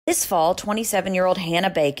This fall, 27-year-old Hannah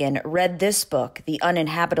Bacon read this book, The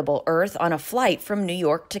Uninhabitable Earth, on a flight from New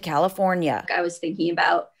York to California. I was thinking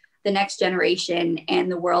about the next generation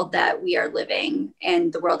and the world that we are living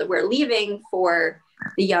and the world that we're leaving for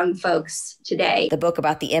the young folks today. The book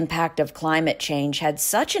about the impact of climate change had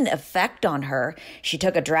such an effect on her, she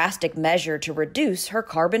took a drastic measure to reduce her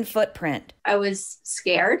carbon footprint. I was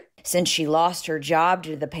scared. Since she lost her job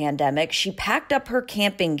due to the pandemic, she packed up her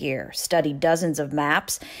camping gear, studied dozens of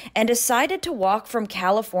maps, and decided to walk from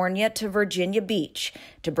California to Virginia Beach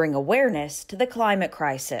to bring awareness to the climate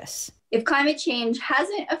crisis. If climate change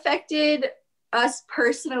hasn't affected us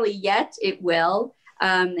personally yet, it will.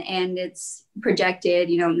 And it's projected,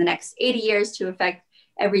 in the next 80 years to affect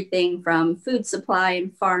everything from food supply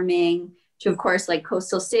and farming to, of course, like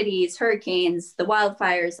coastal cities, hurricanes, the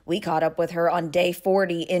wildfires. We caught up with her on day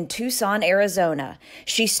 40 in Tucson, Arizona.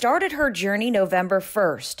 She started her journey November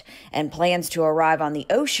 1st and plans to arrive on the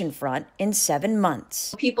ocean front in 7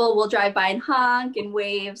 months. People will drive by and honk and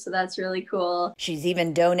wave, so that's really cool. She's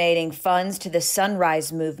even donating funds to the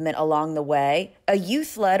Sunrise Movement along the way, a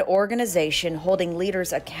youth-led organization holding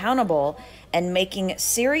leaders accountable and making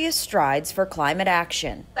serious strides for climate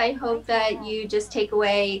action. I hope that you just take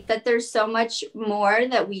away that there's so much more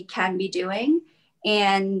that we can be doing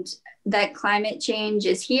and that climate change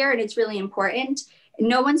is here and it's really important.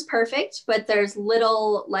 No one's perfect, but there's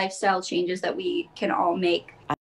little lifestyle changes that we can all make